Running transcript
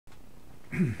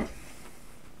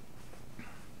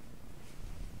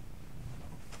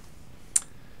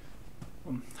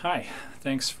Hi,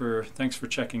 thanks for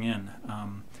checking in.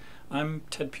 I'm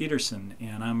Ted Peterson,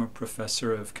 and I'm a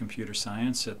professor of computer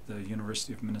science at the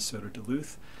University of Minnesota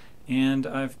Duluth, and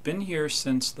I've been here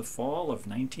since the fall of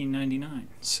 1999,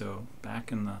 so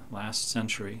back in the last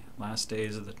century, last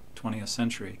days of the 20th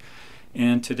century.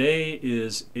 And today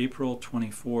is April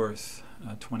 24th,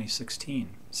 2016,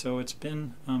 so it's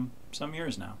been some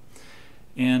years now.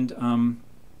 And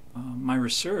my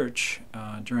research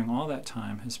during all that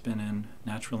time has been in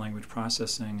natural language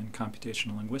processing and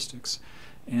computational linguistics,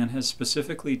 and has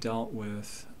specifically dealt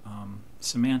with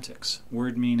semantics,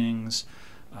 word meanings,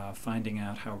 finding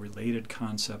out how related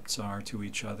concepts are to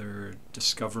each other,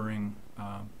 discovering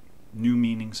new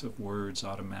meanings of words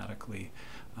automatically,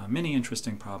 many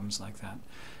interesting problems like that.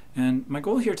 And my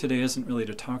goal here today isn't really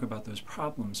to talk about those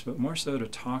problems, but more so to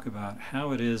talk about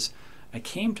how it is I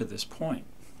came to this point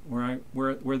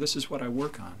where this is what I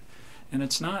work on. And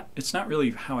it's not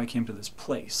really how I came to this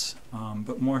place,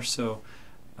 but more so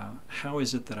how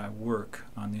is it that I work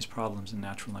on these problems in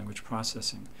natural language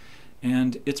processing.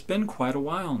 And it's been quite a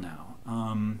while now.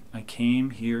 I came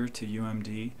here to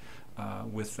UMD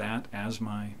with that as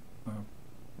my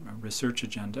research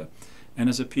agenda. And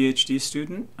as a PhD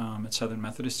student at Southern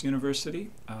Methodist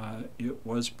University, it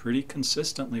was pretty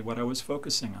consistently what I was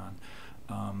focusing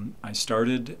on. I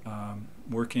started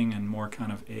working in more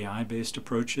kind of AI-based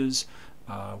approaches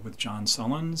with John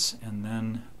Sullins, and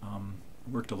then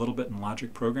worked a little bit in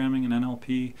logic programming and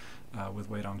NLP with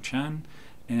Wei-Dong Chen,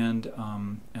 and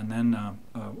then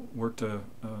worked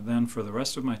then for the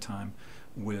rest of my time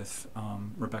with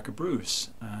Rebecca Bruce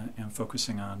and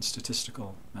focusing on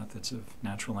statistical methods of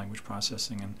natural language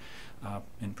processing, and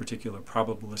in particular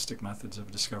probabilistic methods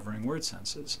of discovering word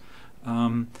senses.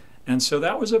 And so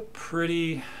that was a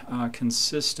pretty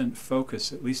consistent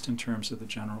focus, at least in terms of the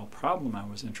general problem I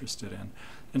was interested in.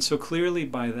 And so clearly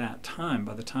by that time,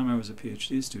 by the time I was a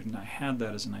PhD student, I had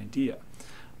that as an idea.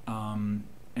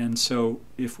 And so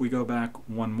if we go back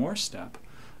one more step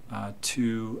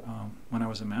to when I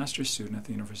was a master's student at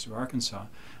the University of Arkansas,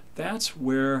 that's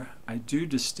where I do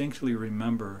distinctly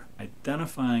remember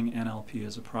identifying NLP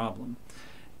as a problem.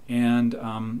 And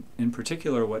in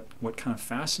particular, what kind of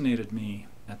fascinated me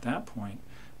at that point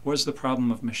was the problem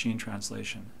of machine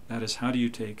translation. That is, how do you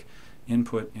take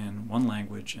input in one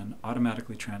language and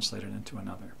automatically translate it into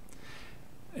another?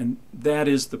 And that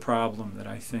is the problem that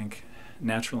I think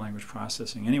natural language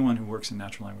processing, anyone who works in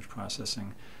natural language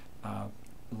processing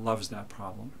loves that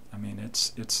problem. I mean,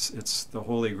 it's the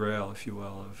holy grail, if you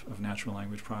will, of natural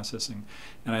language processing.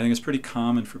 And I think it's pretty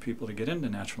common for people to get into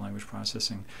natural language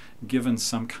processing given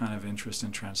some kind of interest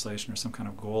in translation or some kind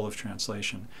of goal of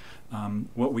translation.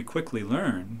 What we quickly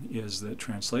learn is that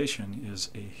translation is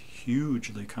a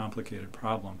hugely complicated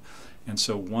problem. And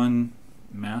so one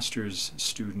master's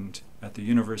student at the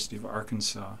University of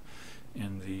Arkansas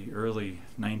in the early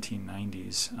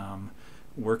 1990s,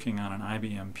 working on an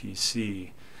IBM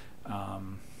PC,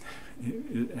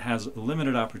 it has a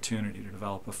limited opportunity to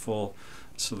develop a full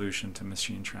solution to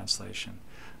machine translation.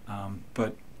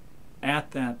 But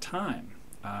at that time,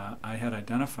 I had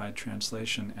identified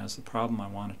translation as the problem I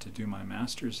wanted to do my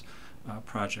master's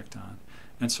project on.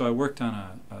 And so I worked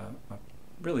on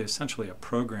really essentially a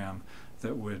program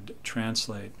that would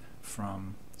translate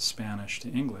from Spanish to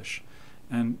English,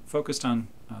 and focused on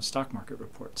stock market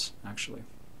reports, actually.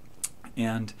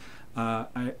 And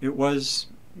it was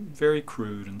very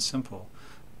crude and simple,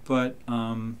 but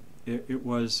it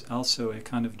was also a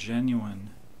kind of genuine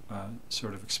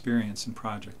sort of experience and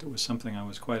project. It was something I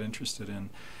was quite interested in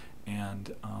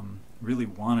and really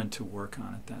wanted to work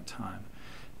on at that time.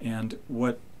 And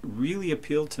what really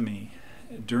appealed to me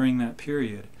during that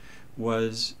period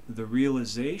was the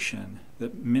realization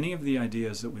that many of the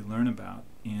ideas that we learn about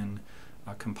in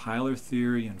compiler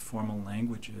theory and formal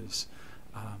languages,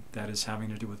 that is having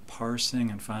to do with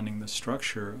parsing and finding the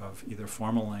structure of either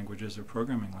formal languages or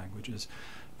programming languages,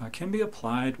 can be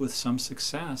applied with some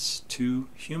success to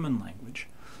human language.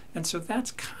 And so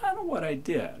that's kind of what I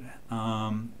did.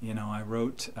 You know, I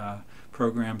wrote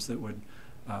programs that would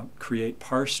create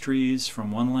parse trees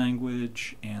from one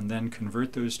language and then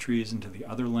convert those trees into the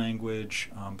other language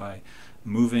by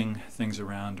moving things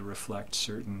around to reflect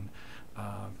certain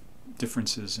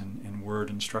differences in word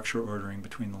and structure ordering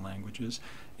between the languages.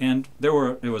 And there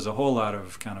was a whole lot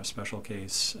of kind of special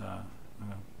case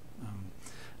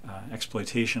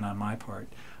exploitation on my part.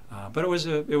 But it was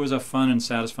a fun and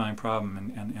satisfying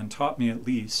problem, and taught me at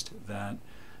least that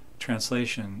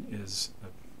translation is a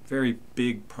very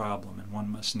big problem, and one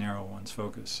must narrow one's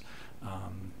focus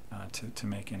to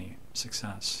make any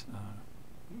success,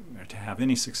 or to have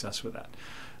any success with that.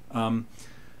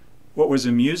 What was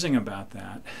amusing about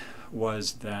that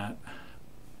was that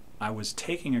I was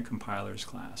taking a compiler's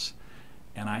class,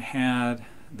 and I had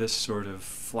this sort of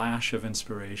flash of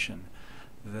inspiration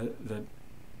that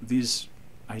these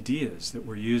ideas that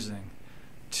we're using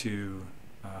to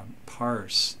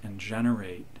parse and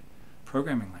generate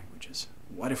programming languages,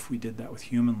 what if we did that with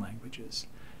human languages?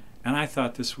 And I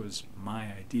thought this was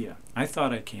my idea. I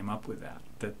thought I came up with that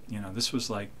this was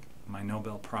like my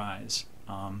Nobel Prize.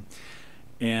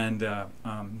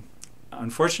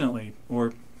 Unfortunately,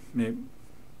 or maybe,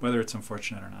 whether it's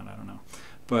unfortunate or not, I don't know.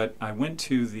 But I went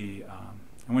to the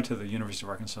University of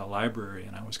Arkansas library,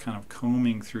 and I was kind of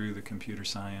combing through the computer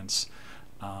science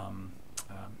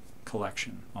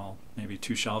collection, maybe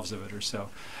 2 shelves of it or so,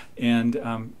 and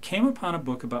came upon a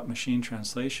book about machine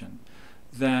translation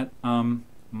that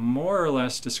more or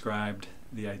less described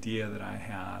the idea that I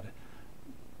had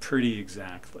pretty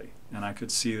exactly. And I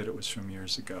could see that it was from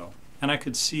years ago. And I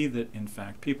could see that, in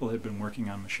fact, people had been working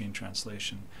on machine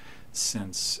translation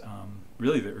since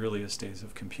really the earliest days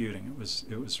of computing.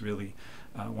 It was really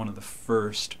one of the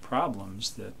first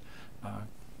problems that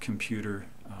computers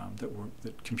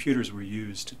were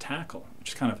used to tackle, which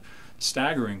is kind of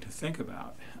staggering to think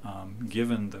about,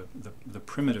 given the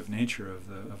primitive nature of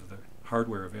the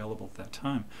hardware available at that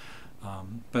time.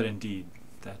 But indeed,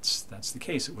 that's the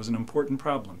case. It was an important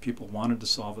problem. People wanted to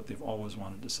solve it. They've always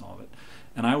wanted to solve it.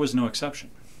 And I was no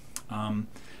exception. And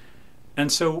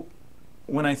so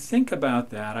when I think about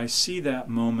that, I see that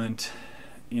moment,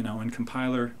 in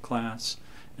compiler class,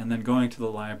 and then going to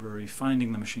the library,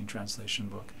 finding the machine translation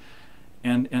book.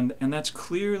 And that's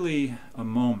clearly a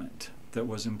moment that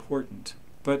was important.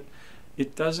 But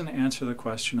it doesn't answer the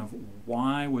question of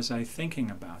why was I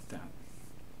thinking about that?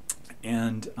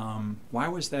 And why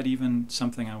was that even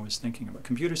something I was thinking about?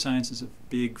 Computer science is a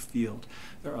big field.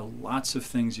 There are lots of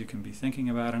things you can be thinking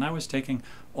about, and I was taking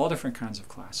all different kinds of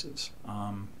classes.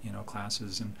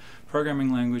 Classes in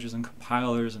programming languages and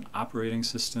compilers and operating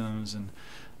systems, and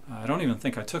I don't even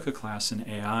think I took a class in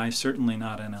AI, certainly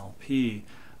not NLP.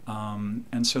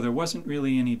 And so there wasn't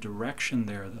really any direction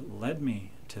there that led me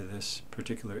to this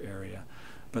particular area,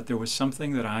 but there was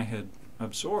something that I had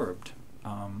absorbed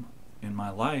in my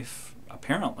life,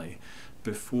 apparently,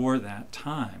 before that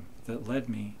time, that led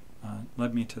me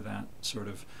to that sort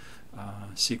of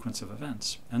sequence of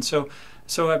events. And so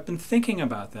I've been thinking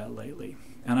about that lately,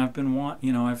 and I've been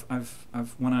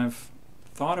when I've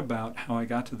thought about how I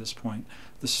got to this point,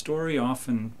 the story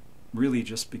often really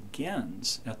just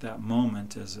begins at that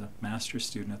moment as a master's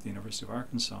student at the University of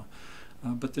Arkansas.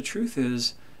 But the truth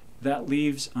is that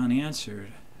leaves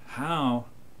unanswered.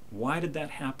 Why did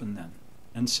that happen then?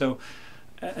 And so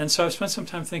I've spent some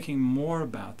time thinking more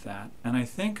about that, and I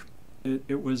think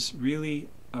it was really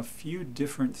a few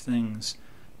different things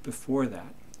before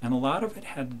that. And a lot of it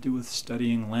had to do with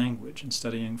studying language and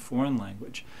studying foreign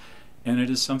language. And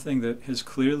it is something that has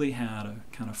clearly had a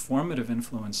kind of formative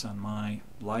influence on my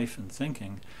life and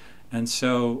thinking. And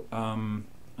so I'm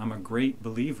a great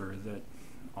believer that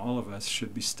all of us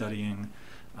should be studying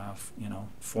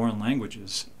foreign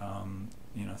languages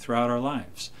throughout our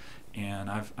lives.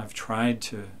 And I've tried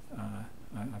to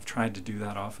do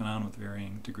that off and on with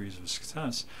varying degrees of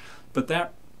success. But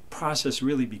that process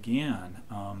really began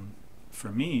for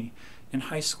me in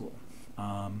high school.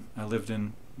 I lived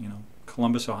in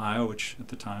Columbus, Ohio, which at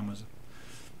the time was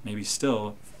maybe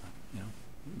still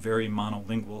very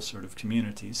monolingual sort of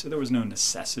community. So there was no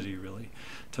necessity really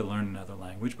to learn another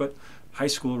language, but high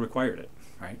school required it.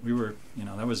 Right? We were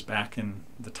that was back in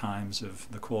the times of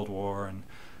the Cold War and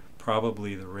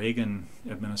probably the Reagan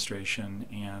administration,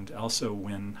 and also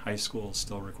when high schools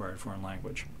still required foreign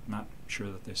language. I'm not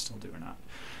sure that they still do or not.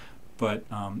 But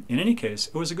in any case,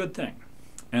 it was a good thing.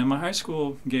 And my high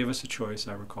school gave us a choice,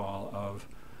 I recall, of,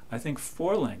 I think,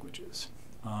 4 languages.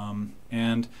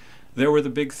 And there were the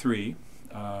big 3,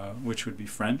 which would be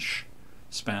French,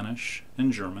 Spanish,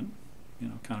 and German,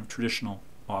 kind of traditional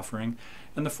offering.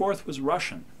 And the 4th was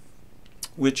Russian,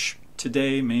 which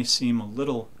today may seem a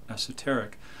little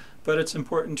esoteric, but it's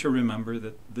important to remember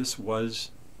that this was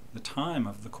the time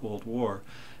of the Cold War,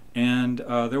 and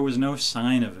there was no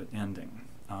sign of it ending.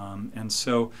 And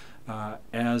so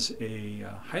as a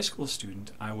high school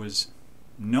student, I was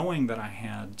knowing that I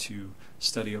had to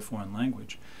study a foreign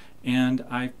language, and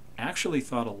I actually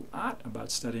thought a lot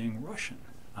about studying Russian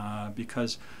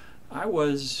because I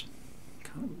was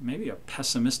kind of maybe a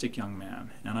pessimistic young man,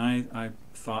 and I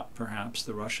thought perhaps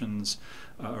the Russians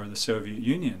or the Soviet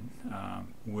Union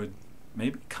would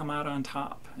maybe come out on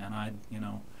top, and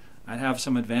I'd I'd have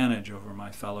some advantage over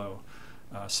my fellow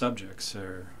subjects,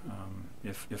 or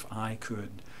if I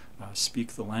could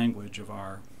speak the language of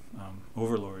our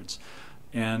overlords.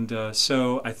 And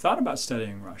so I thought about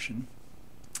studying Russian,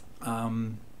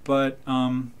 but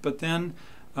then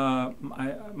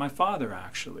my father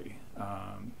actually,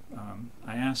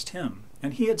 I asked him,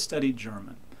 and he had studied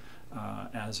German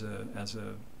as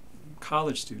a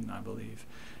college student, I believe,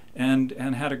 and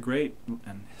had a great,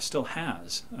 and still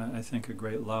has, I think, a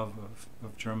great love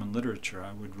of German literature.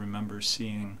 I would remember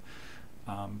seeing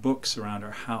books around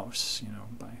our house,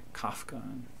 by Kafka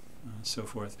and so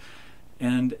forth.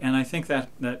 And I think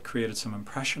that created some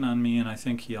impression on me, and I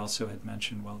think he also had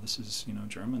mentioned, well, this is,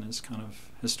 German has kind of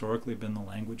historically been the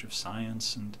language of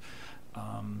science, and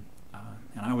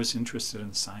I was interested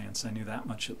in science. I knew that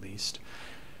much at least.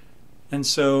 And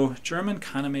so German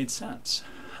kind of made sense.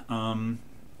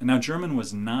 Now, German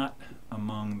was not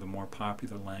among the more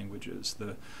popular languages.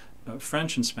 The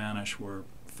French and Spanish were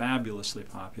fabulously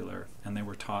popular, and they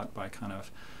were taught by kind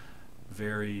of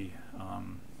very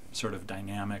sort of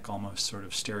dynamic, almost sort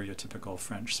of stereotypical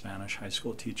French-Spanish high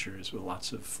school teachers with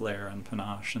lots of flair and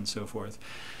panache and so forth.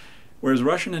 Whereas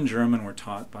Russian and German were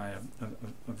taught by a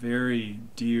very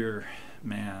dear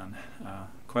man,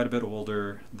 quite a bit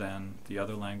older than the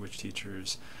other language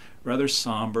teachers, rather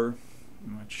somber,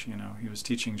 which, he was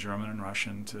teaching German and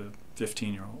Russian to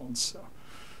 15-year-olds, so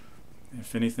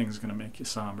if anything's going to make you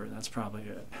somber, that's probably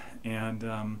it.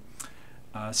 And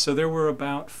so there were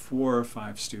about 4 or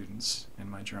 5 students in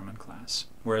my German class,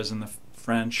 whereas in the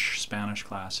French, Spanish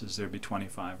classes there'd be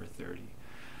 25 or 30.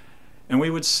 And we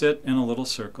would sit in a little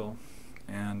circle,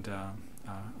 and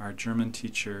our German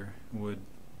teacher would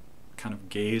kind of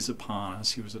gaze upon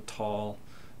us. He was a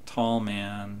tall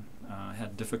man,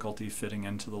 had difficulty fitting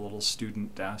into the little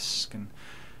student desk, and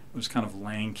was kind of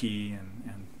lanky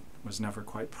and was never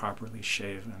quite properly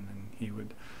shaven, and he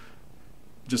would,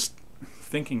 just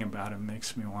thinking about him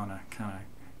makes me want to kind of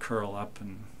curl up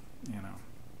and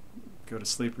go to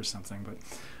sleep or something.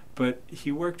 But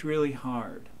he worked really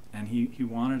hard, and he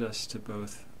wanted us to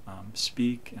both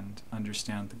speak and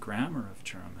understand the grammar of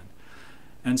German.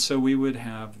 And so we would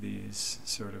have these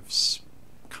sort of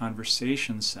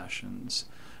conversation sessions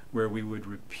where we would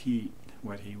repeat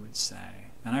what he would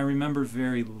say. And I remember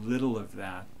very little of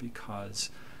that because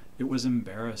it was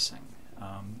embarrassing.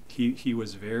 He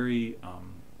was very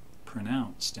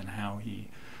pronounced in how he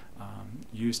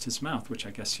used his mouth, which I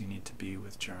guess you need to be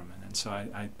with German. And so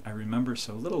I remember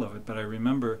so little of it, but I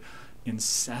remember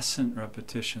incessant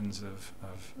repetitions of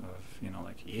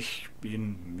like, ich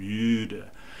bin müde,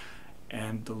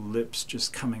 and the lips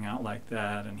just coming out like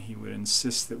that, and he would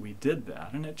insist that we did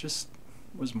that, and it just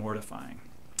was mortifying.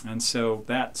 And so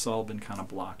that's all been kind of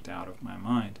blocked out of my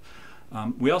mind.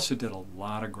 We also did a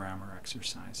lot of grammar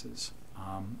exercises,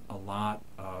 a lot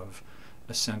of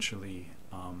essentially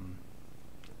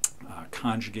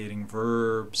conjugating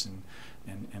verbs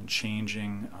and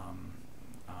changing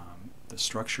the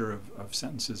structure of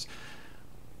sentences.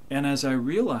 And as I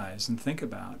realize and think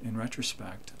about in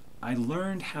retrospect, I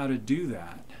learned how to do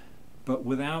that, but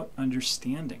without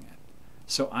understanding it.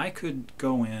 So I could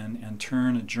go in and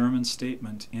turn a German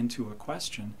statement into a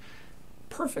question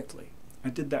perfectly. I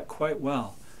did that quite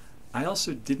well. I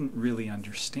also didn't really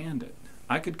understand it.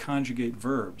 I could conjugate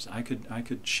verbs. I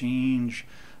could change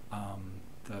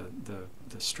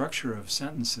the structure of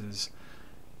sentences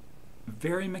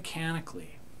very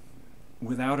mechanically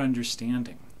without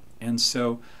understanding. And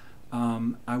so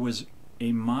I was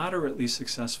a moderately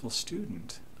successful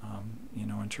student,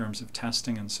 in terms of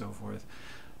testing and so forth,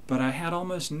 but I had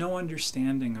almost no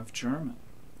understanding of German.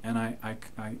 And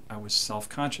I was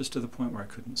self-conscious to the point where I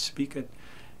couldn't speak it.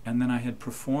 And then I had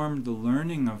performed the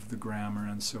learning of the grammar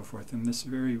and so forth in this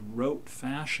very rote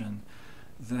fashion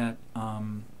that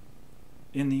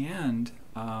in the end,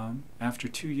 after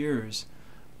 2 years,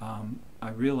 I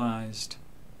realized,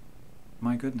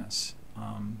 my goodness,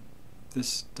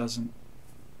 this doesn't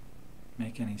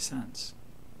make any sense.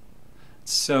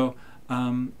 So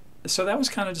that was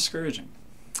kind of discouraging.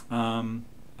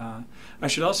 I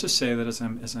should also say that as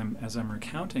I'm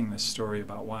recounting this story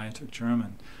about why I took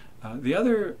German,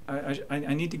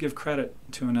 I need to give credit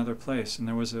to another place, and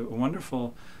there was a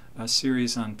wonderful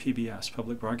series on PBS,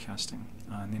 Public Broadcasting,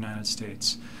 in the United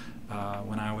States,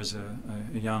 when I was a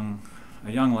young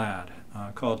lad,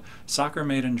 called Soccer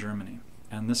Made in Germany,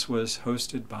 and this was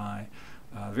hosted by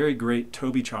very great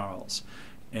Toby Charles,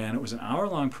 and it was an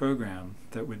hour-long program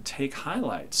that would take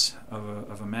highlights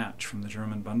of a match from the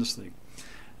German Bundesliga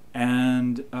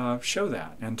and show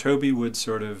that. And Toby would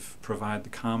sort of provide the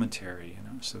commentary,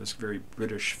 so this very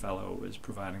British fellow was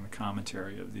providing the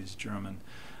commentary of these German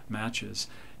matches.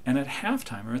 And at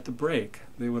halftime, or at the break,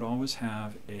 they would always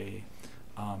have a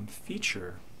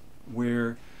feature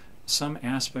where some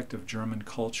aspect of German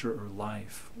culture or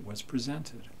life was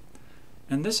presented.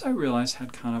 And this, I realized,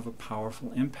 had kind of a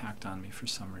powerful impact on me for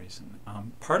some reason.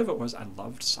 Part of it was I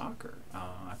loved soccer.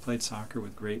 I played soccer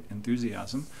with great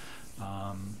enthusiasm,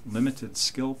 limited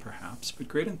skill perhaps, but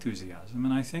great enthusiasm.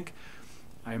 And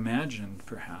I imagined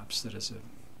perhaps that as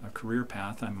a career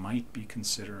path I might be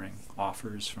considering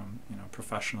offers from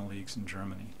professional leagues in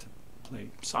Germany to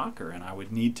play soccer, and I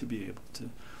would need to be able to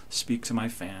speak to my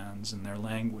fans in their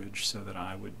language so that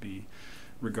I would be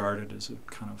regarded as a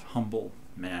kind of humble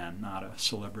man, not a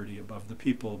celebrity above the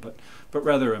people, but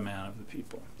rather a man of the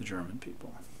people, the German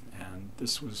people. And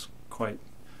this was quite,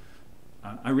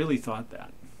 I really thought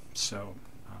that. So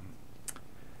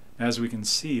as we can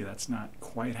see, that's not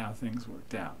quite how things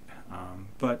worked out.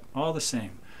 But all the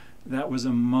same, that was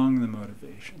among the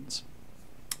motivations.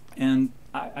 And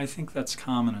I think that's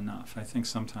common enough. I think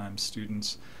sometimes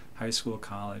students, high school,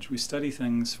 college, we study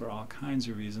things for all kinds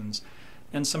of reasons,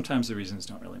 and sometimes the reasons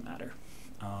don't really matter.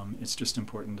 It's just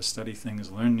important to study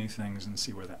things, learn new things, and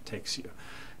see where that takes you.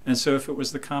 And so if it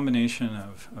was the combination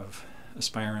of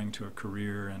aspiring to a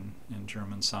career in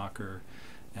German soccer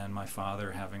and my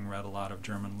father having read a lot of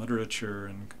German literature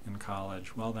in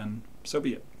college, well then, so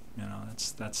be it.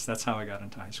 That's how I got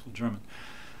into high school German.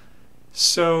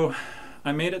 So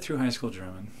I made it through high school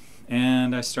German,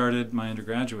 and I started my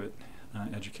undergraduate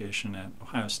education at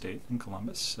Ohio State in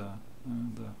Columbus, the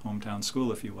hometown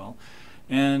school, if you will.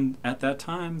 And at that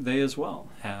time, they as well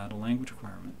had a language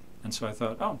requirement. And so I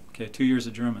thought, oh, okay, 2 years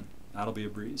of German, that'll be a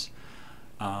breeze.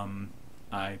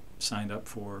 I signed up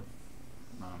for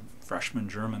freshman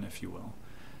German, if you will.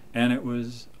 And it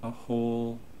was a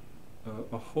wholly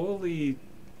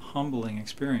humbling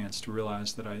experience to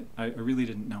realize that I really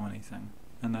didn't know anything.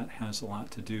 And that has a lot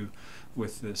to do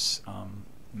with this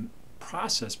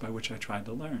process by which I tried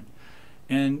to learn.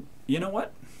 And you know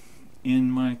what?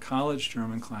 In my college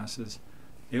German classes,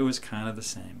 it was kind of the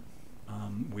same.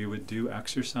 We would do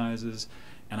exercises,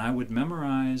 and I would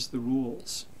memorize the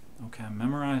rules. Okay, I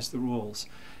memorized the rules,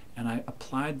 and I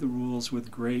applied the rules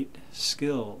with great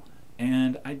skill,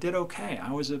 and I did okay.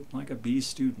 I was like a B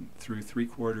student through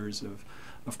 3/4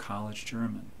 of college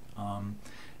German.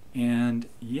 And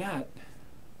yet,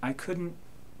 I couldn't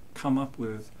come up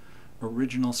with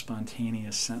original,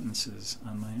 spontaneous sentences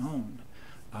on my own.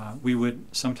 We would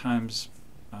sometimes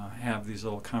have these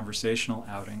little conversational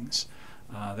outings.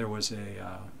 There was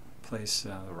a place,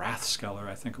 the Rathskeller,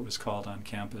 I think it was called, on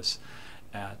campus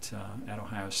at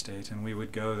Ohio State, and we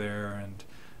would go there, and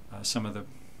some of the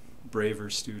braver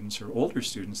students, or older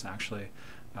students actually,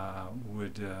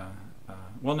 would,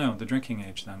 well no, the drinking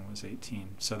age then was 18,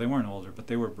 so they weren't older, but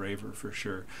they were braver for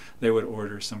sure. They would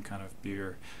order some kind of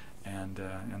beer, and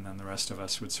then the rest of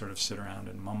us would sort of sit around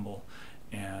and mumble.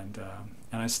 And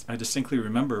I distinctly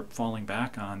remember falling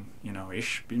back on,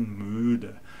 ich bin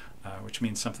müde, which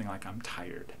means something like I'm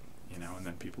tired, and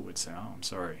then people would say, oh, I'm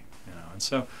sorry, and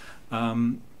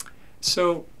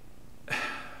so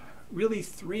really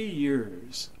 3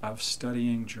 years of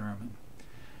studying German.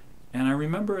 And I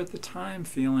remember at the time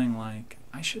feeling like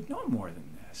I should know more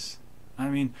than this. I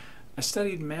mean, I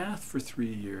studied math for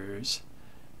 3 years,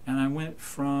 and I went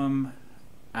from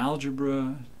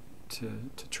algebra to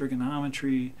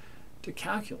trigonometry to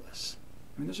calculus.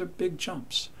 I mean, those are big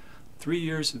jumps. 3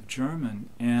 years of German,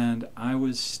 and I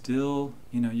was still,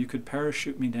 you could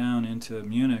parachute me down into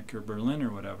Munich or Berlin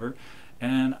or whatever,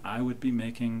 and I would be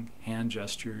making hand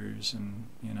gestures and,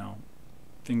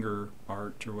 finger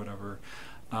art or whatever,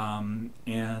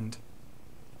 and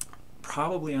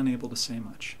probably unable to say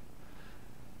much.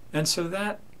 And so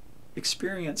that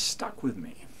experience stuck with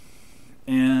me.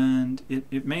 And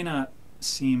it may not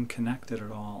seem connected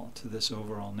at all to this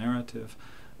overall narrative,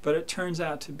 but it turns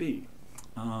out to be.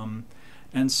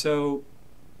 And so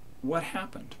what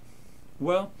happened?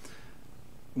 Well,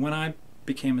 when I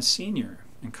became a senior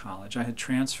in college, I had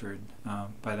transferred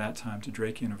by that time to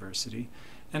Drake University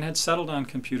and had settled on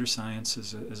computer science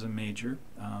as a major.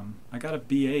 I got a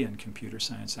BA in computer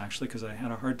science, actually, because I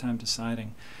had a hard time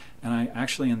deciding. And I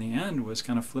actually, in the end, was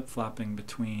kind of flip-flopping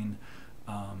between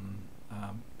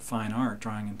fine art,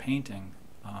 drawing and painting,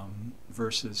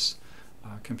 versus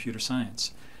computer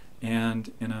science.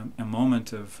 And in a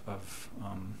moment of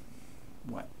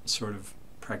what sort of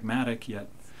pragmatic yet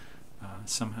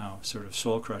somehow sort of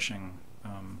soul-crushing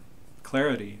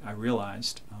clarity, I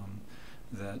realized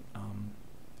that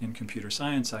in computer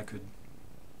science I could,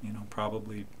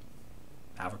 probably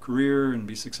have a career and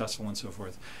be successful and so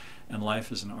forth. And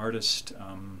life as an artist,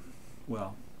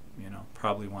 well,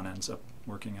 probably one ends up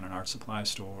working in an art supply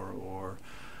store or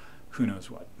who knows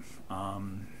what.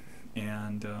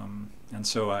 And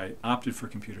so I opted for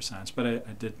computer science, but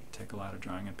I did take a lot of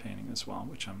drawing and painting as well,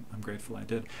 which I'm grateful I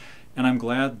did. And I'm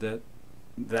glad that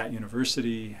that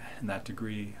university and that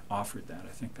degree offered that.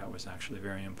 I think that was actually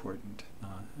very important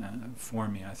for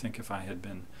me. I think if I had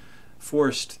been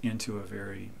forced into a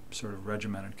very sort of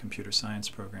regimented computer science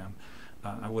program,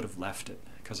 I would have left it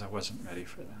because I wasn't ready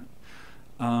for that.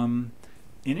 In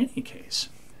any case,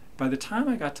 by the time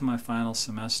I got to my final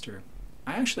semester,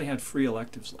 I actually had free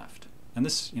electives left. And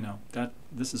this,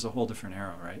 this is a whole different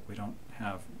era, right? We don't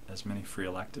have as many free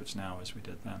electives now as we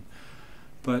did then.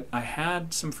 But I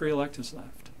had some free electives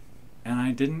left, and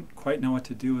I didn't quite know what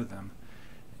to do with them.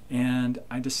 And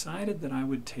I decided that I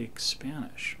would take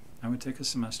Spanish. I would take a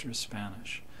semester of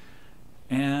Spanish.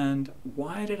 And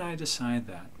why did I decide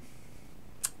that?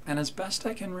 And as best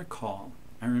I can recall,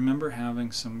 I remember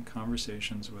having some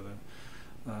conversations with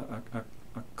a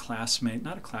classmate,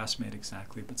 not a classmate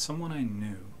exactly, but someone I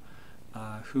knew,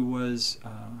 who was,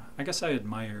 I guess I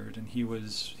admired, and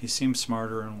he seemed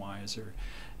smarter and wiser.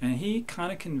 And he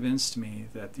kind of convinced me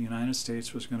that the United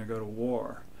States was going to go to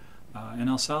war in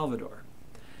El Salvador,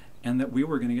 and that we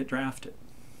were going to get drafted.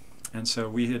 And so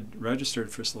we had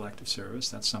registered for selective service.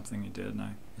 That's something you did, and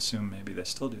I assume maybe they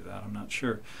still do that. I'm not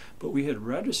sure. But we had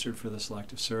registered for the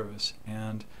selective service,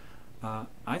 and I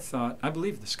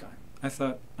believed this guy. I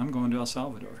thought, I'm going to El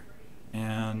Salvador.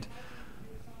 And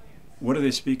what do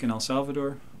they speak in El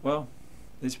Salvador? Well,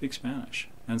 they speak Spanish.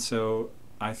 And so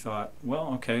I thought,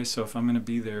 well, okay, so if I'm going to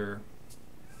be there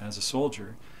as a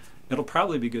soldier, it'll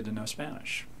probably be good to know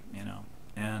Spanish,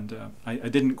 And I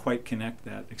didn't quite connect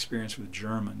that experience with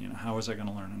German. How was I going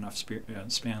to learn enough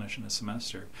Spanish in a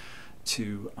semester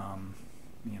to,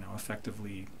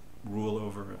 effectively rule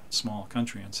over a small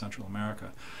country in Central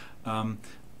America?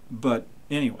 But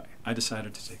anyway, I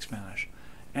decided to take Spanish.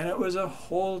 And it was a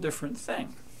whole different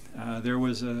thing. There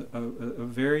was a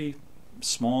very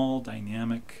small,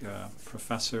 dynamic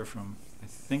professor from, I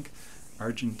think,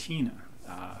 Argentina,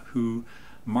 who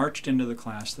marched into the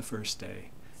class the first day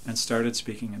and started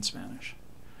speaking in Spanish.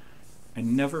 I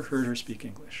never heard her speak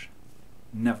English.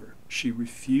 Never. She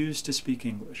refused to speak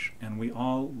English, and we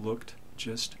all looked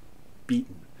just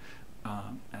beaten.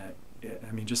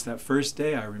 Just that first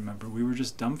day, I remember, we were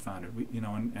just dumbfounded.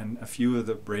 And a few of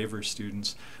the braver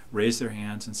students raised their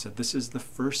hands and said, "This is the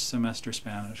first semester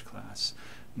Spanish class,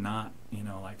 not,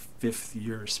 like 5th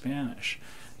year Spanish."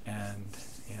 And,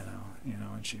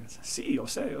 and she was, "Sí, yo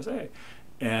sé."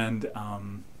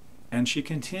 And she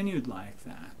continued like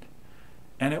that.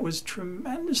 And it was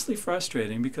tremendously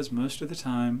frustrating because most of the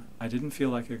time I didn't feel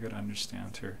like I could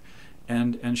understand her.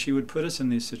 And she would put us in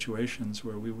these situations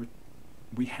where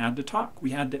we had to talk.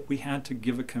 We had to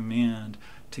give a command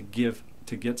to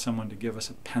get someone to give us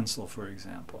a pencil, for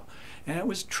example. And it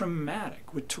was traumatic.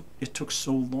 It took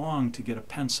so long to get a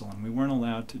pencil, and we weren't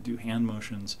allowed to do hand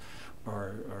motions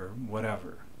or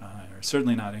whatever, or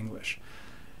certainly not English.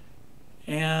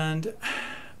 And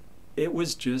it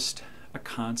was just a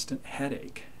constant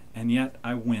headache. And yet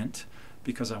I went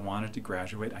because I wanted to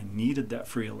graduate. I needed that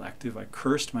free elective. I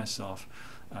cursed myself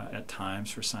at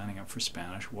times for signing up for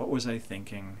Spanish. What was I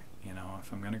thinking?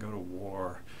 If I'm going to go to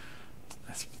war,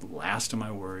 that's the last of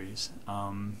my worries.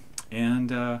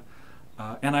 And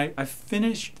I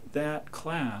finished that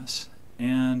class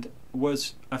and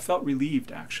I felt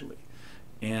relieved, actually,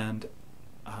 and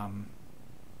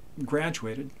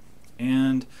graduated,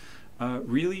 and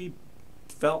really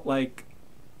felt like,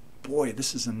 boy,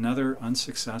 this is another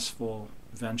unsuccessful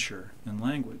venture in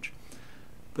language.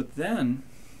 But then,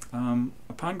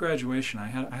 upon graduation, I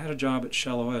had a job at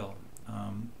Shell Oil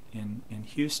in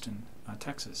Houston,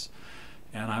 Texas,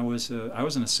 and I was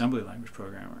an assembly language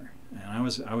programmer, and I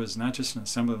was not just an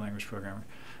assembly language programmer.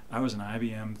 I was an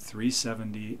IBM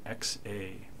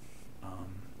 370XA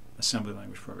assembly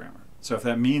language programmer. So if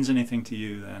that means anything to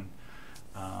you, then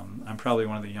I'm probably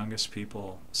one of the youngest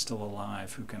people still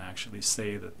alive who can actually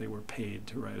say that they were paid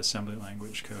to write assembly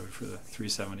language code for the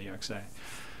 370XA.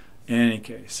 In any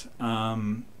case,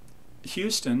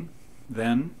 Houston,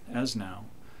 then as now,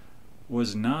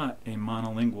 was not a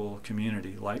monolingual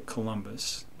community like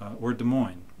Columbus or Des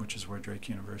Moines, which is where Drake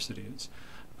University is.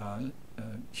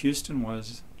 Houston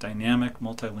was dynamic,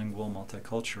 multilingual,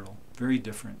 multicultural, very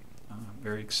different,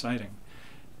 very exciting.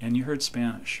 And you heard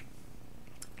Spanish.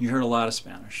 You heard a lot of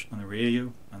Spanish on the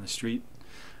radio, on the street,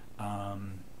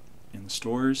 in the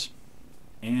stores.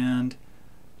 And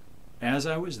as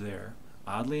I was there,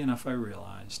 oddly enough, I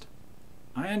realized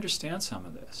I understand some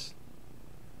of this.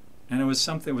 And it was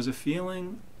a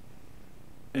feeling,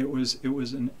 it was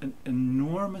an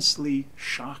enormously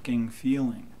shocking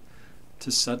feeling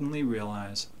to suddenly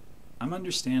realize I'm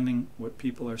understanding what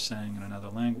people are saying in another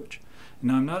language.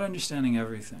 Now, I'm not understanding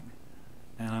everything,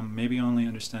 and I'm maybe only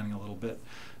understanding a little bit,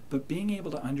 but being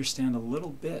able to understand a little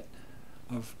bit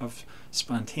of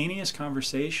spontaneous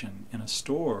conversation in a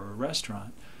store or a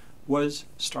restaurant was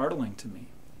startling to me.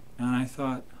 And I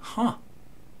thought, how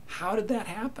did that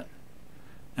happen?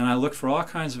 And I looked for all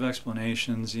kinds of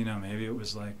explanations. Maybe it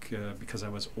was like because I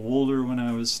was older when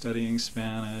I was studying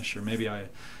Spanish, or maybe I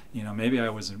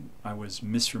was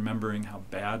misremembering how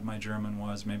bad my German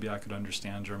was. Maybe I could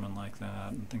understand German like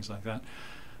that and things like that.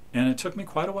 And it took me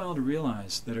quite a while to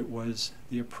realize that it was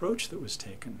the approach that was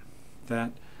taken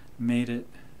that made it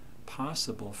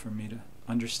possible for me to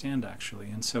understand,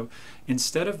 actually. And so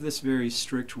instead of this very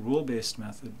strict rule-based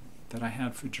method that I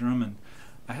had for German,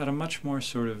 I had a much more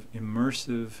sort of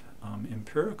immersive,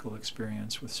 empirical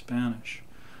experience with Spanish.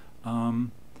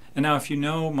 And now, if you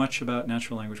know much about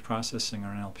natural language processing or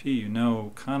NLP, you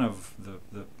know kind of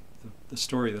the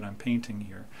story that I'm painting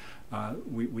here.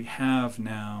 We have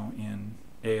now in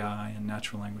AI and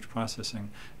natural language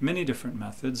processing many different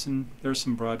methods, and there are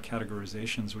some broad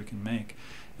categorizations we can make.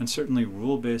 And certainly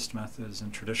rule-based methods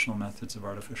and traditional methods of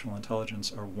artificial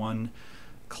intelligence are one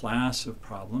class of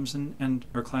problems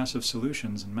or class of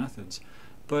solutions and methods,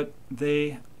 but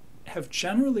they have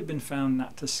generally been found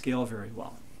not to scale very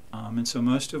well. And so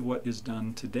most of what is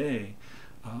done today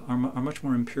are much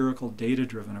more empirical,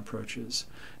 data-driven approaches.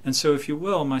 And so, if you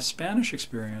will, my Spanish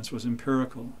experience was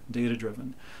empirical,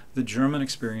 data-driven. The German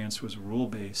experience was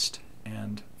rule-based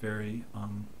and very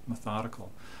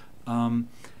methodical.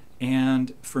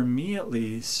 And for me, at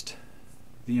least,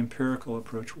 the empirical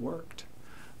approach worked.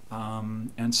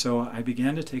 And so I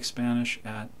began to take Spanish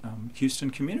at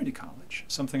Houston Community College,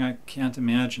 something I can't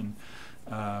imagine.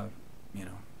 I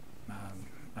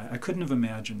couldn't have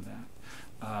imagined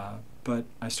that. But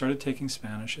I started taking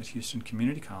Spanish at Houston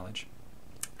Community College.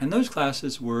 And those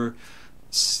classes were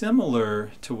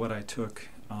similar to what I took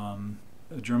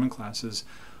German classes,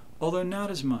 although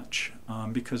not as much,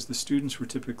 because the students were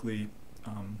typically,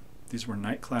 these were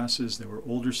night classes, they were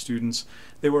older students.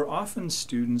 They were often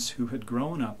students who had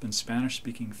grown up in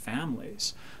Spanish-speaking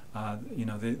families.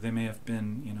 They may have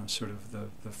been, sort of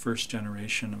the first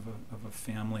generation of a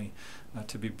family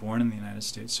to be born in the United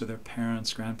States. So their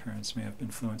parents, grandparents may have been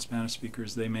fluent Spanish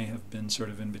speakers. They may have been sort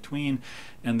of in between,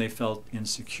 and they felt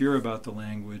insecure about the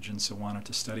language and so wanted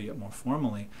to study it more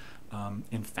formally.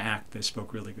 In fact, they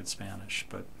spoke really good Spanish,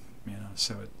 but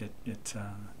so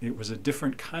it was a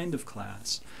different kind of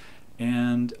class.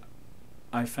 And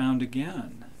I found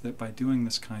again that by doing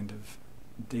this kind of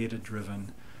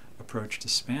data-driven approach to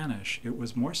Spanish, it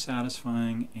was more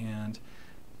satisfying and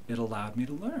it allowed me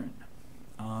to learn.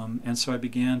 And so I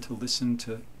began to listen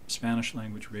to Spanish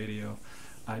language radio.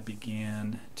 I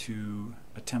began to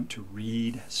attempt to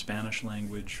read Spanish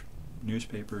language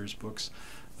newspapers, books.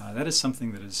 That is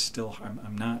something that is still,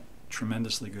 I'm not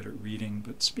tremendously good at reading,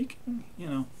 but speaking,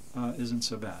 isn't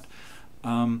so bad.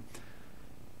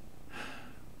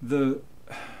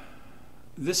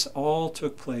 This all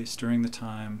took place during the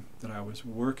time that I was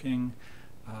working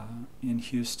in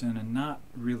Houston and not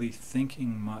really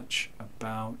thinking much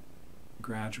about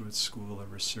graduate school or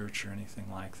research or anything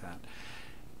like that.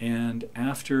 And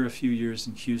after a few years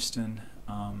in Houston,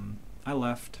 I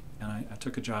left and I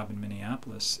took a job in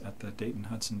Minneapolis at the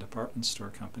Dayton-Hudson Department Store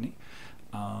Company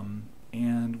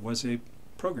and was a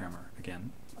programmer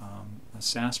again, a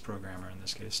SAS programmer in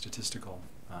this case, statistical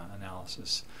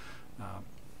analysis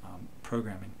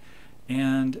programming.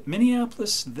 And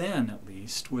Minneapolis then, at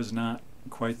least, was not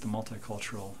quite the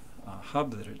multicultural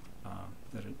hub that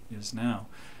it is now.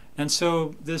 And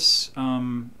so this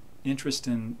interest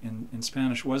in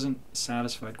Spanish wasn't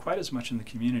satisfied quite as much in the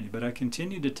community, but I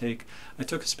continued to I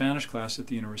took a Spanish class at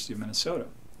the University of Minnesota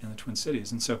in the Twin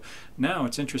Cities. And so now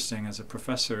it's interesting, as a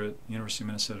professor at University of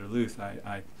Minnesota Duluth,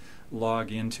 I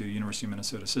log into University of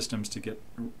Minnesota systems to get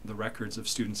the records of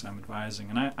students I'm advising,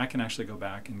 and I can actually go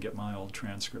back and get my old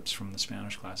transcripts from the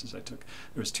Spanish classes I took.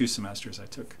 There was 2 semesters I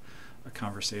took a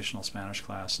conversational Spanish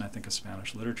class and I think a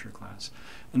Spanish literature class.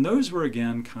 And those were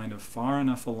again kind of far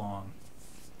enough along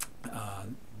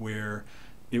where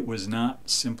it was not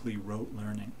simply rote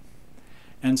learning.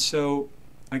 And so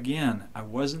again, I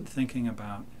wasn't thinking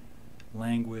about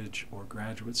language or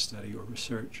graduate study or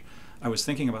research. I was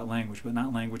thinking about language, but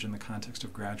not language in the context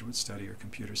of graduate study or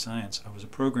computer science. I was a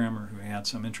programmer who had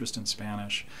some interest in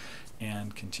Spanish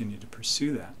and continued to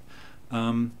pursue that.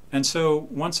 And so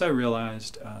once I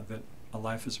realized that a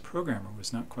life as a programmer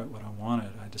was not quite what I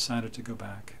wanted, I decided to go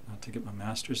back to get my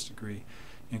master's degree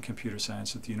in computer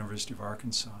science at the University of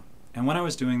Arkansas. And when I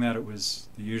was doing that, it was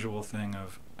the usual thing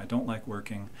of, I don't like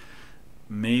working,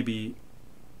 maybe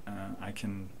I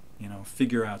can,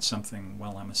 figure out something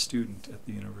while I'm a student at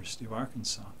the University of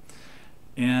Arkansas.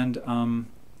 And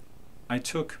I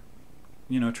took,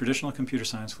 traditional computer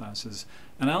science classes,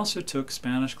 and I also took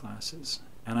Spanish classes.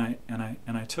 And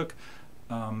I took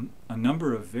a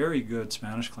number of very good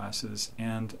Spanish classes,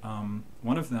 and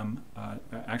one of them,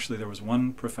 actually there was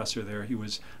one professor there,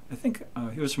 I think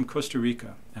he was from Costa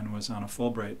Rica and was on a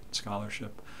Fulbright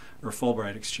scholarship, or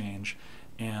Fulbright exchange,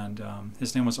 and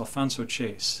his name was Alfonso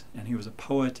Chase, and he was a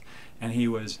poet, and he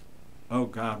was, oh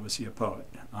God, was he a poet.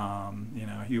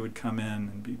 He would come in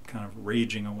and be kind of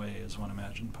raging away, as one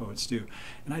imagined poets do.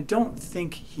 And I don't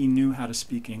think he knew how to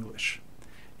speak English.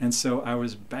 And so I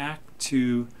was back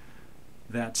to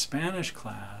that Spanish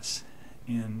class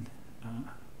in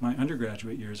my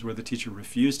undergraduate years where the teacher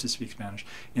refused to speak Spanish.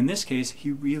 In this case,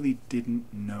 he really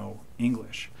didn't know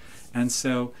English. And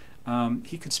so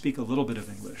he could speak a little bit of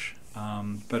English,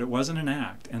 but it wasn't an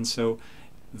act. And so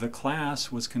the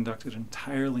class was conducted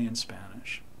entirely in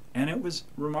Spanish. And it was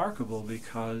remarkable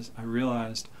because I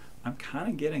realized I'm kind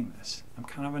of getting this. I'm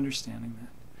kind of understanding that.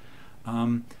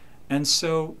 And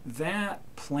so that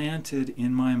planted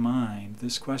in my mind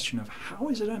this question of, how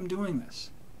is it I'm doing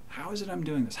this? How is it I'm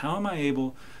doing this? How am I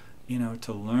able,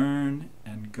 to learn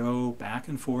and go back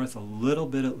and forth a little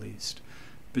bit at least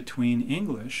between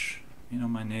English,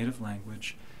 my native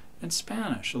language, and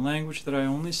Spanish, a language that I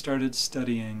only started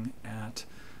studying at,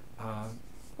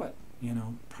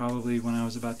 probably when I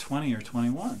was about 20 or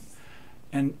 21.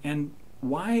 And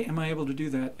why am I able to do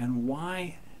that? And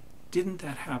why didn't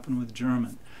that happen with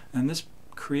German? And this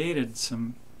created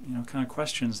some, kind of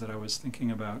questions that I was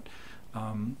thinking about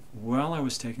while I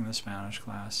was taking the Spanish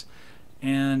class.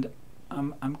 And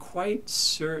I'm quite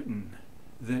certain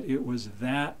that it was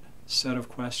that set of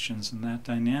questions and that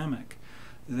dynamic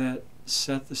that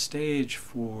set the stage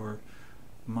for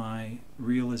my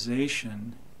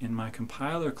realization in my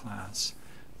compiler class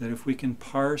that if we can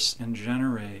parse and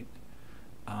generate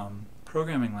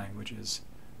programming languages,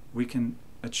 we can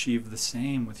achieve the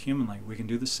same with human language. We can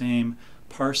do the same,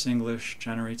 parse English,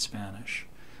 generate Spanish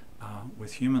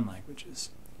with human languages.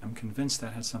 I'm convinced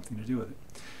that had something to do with it.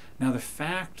 Now, the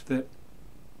fact that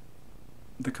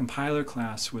the compiler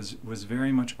class was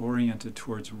very much oriented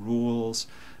towards rules.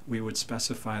 We would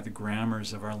specify the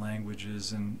grammars of our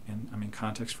languages and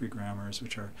context-free grammars,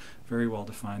 which are very well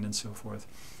defined and so forth.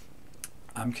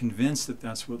 I'm convinced that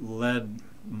that's what led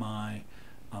my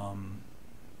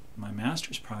my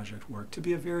master's project work to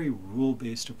be a very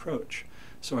rule-based approach.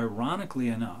 So ironically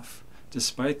enough,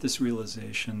 despite this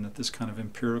realization that this kind of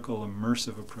empirical,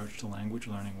 immersive approach to language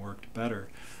learning worked better,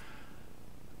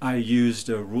 I used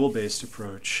a rule-based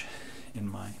approach in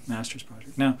my master's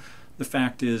project. Now, the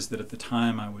fact is that at the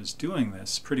time I was doing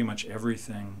this, pretty much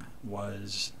everything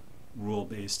was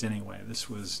rule-based anyway. This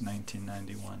was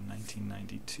 1991,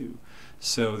 1992.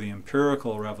 So the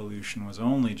empirical revolution was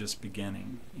only just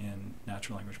beginning in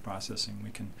natural language processing.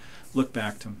 We can look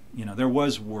back to, there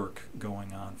was work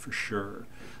going on for sure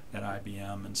at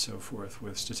IBM and so forth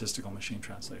with statistical machine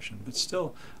translation, but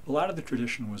still a lot of the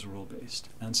tradition was rule-based,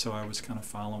 and so I was kind of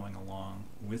following along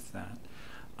with that.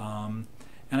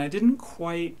 And I didn't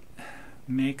quite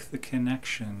make the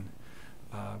connection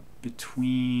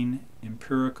between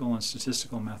empirical and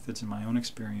statistical methods in my own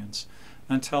experience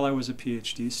until I was a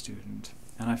PhD student.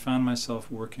 And I found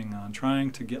myself working on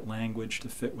trying to get language to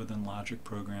fit within logic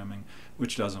programming,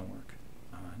 which doesn't work.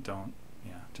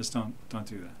 Just don't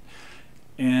do that.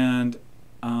 And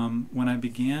when I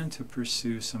began to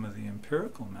pursue some of the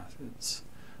empirical methods,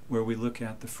 where we look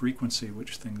at the frequency at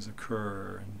which things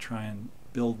occur and try and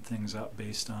build things up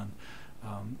based on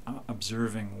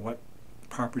observing what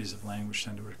properties of language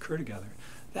tend to occur together,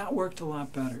 that worked a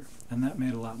lot better, and that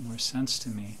made a lot more sense to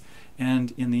me.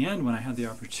 And in the end, when I had the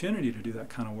opportunity to do that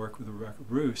kind of work with Rebecca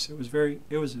Bruce, it was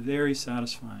very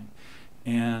satisfying,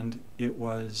 and it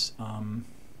was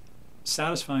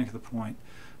satisfying to the point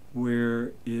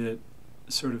where it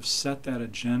sort of set that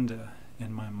agenda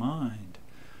in my mind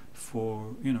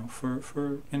for in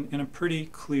a pretty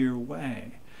clear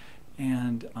way.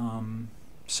 And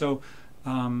so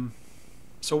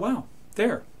wow,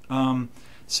 there.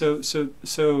 So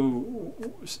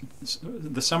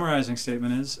the summarizing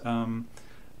statement is,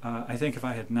 I think if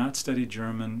I had not studied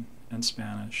German and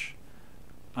Spanish,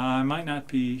 I might not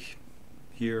be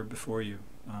here before you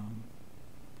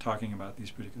talking about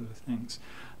these particular things.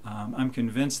 I'm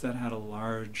convinced that had a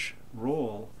large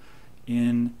role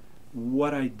in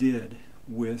what I did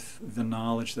with the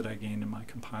knowledge that I gained in my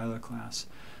compiler class.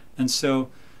 And so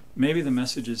maybe the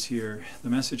message here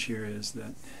is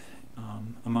that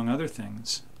among other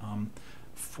things,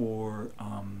 for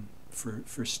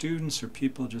for students or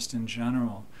people just in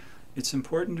general, it's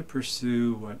important to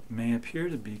pursue what may appear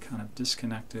to be kind of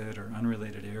disconnected or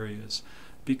unrelated areas,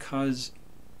 because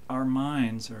our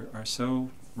minds are so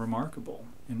remarkable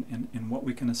in what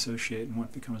we can associate and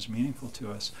what becomes meaningful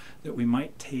to us, that we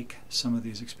might take some of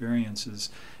these experiences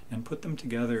and put them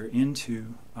together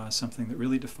into something that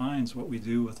really defines what we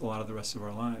do with a lot of the rest of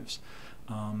our lives.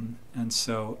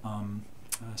 So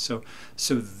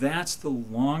that's the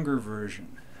longer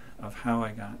version of how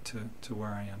I got to where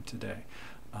I am today.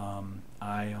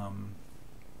 I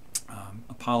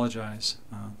apologize,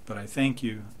 but I thank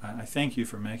you. I thank you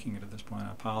for making it to this point.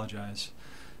 I apologize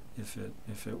if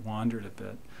it wandered a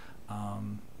bit,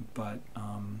 but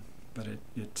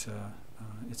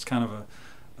it's kind of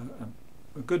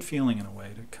a good feeling in a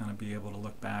way to kind of be able to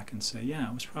look back and say, yeah,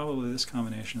 it was probably this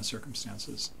combination of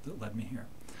circumstances that led me here.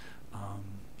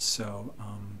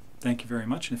 Thank you very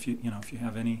much. And if you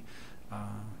have any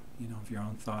of your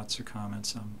own thoughts or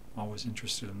comments, I'm always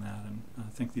interested in that, and I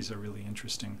think these are really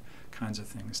interesting kinds of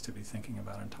things to be thinking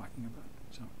about and talking about.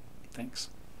 So, thanks.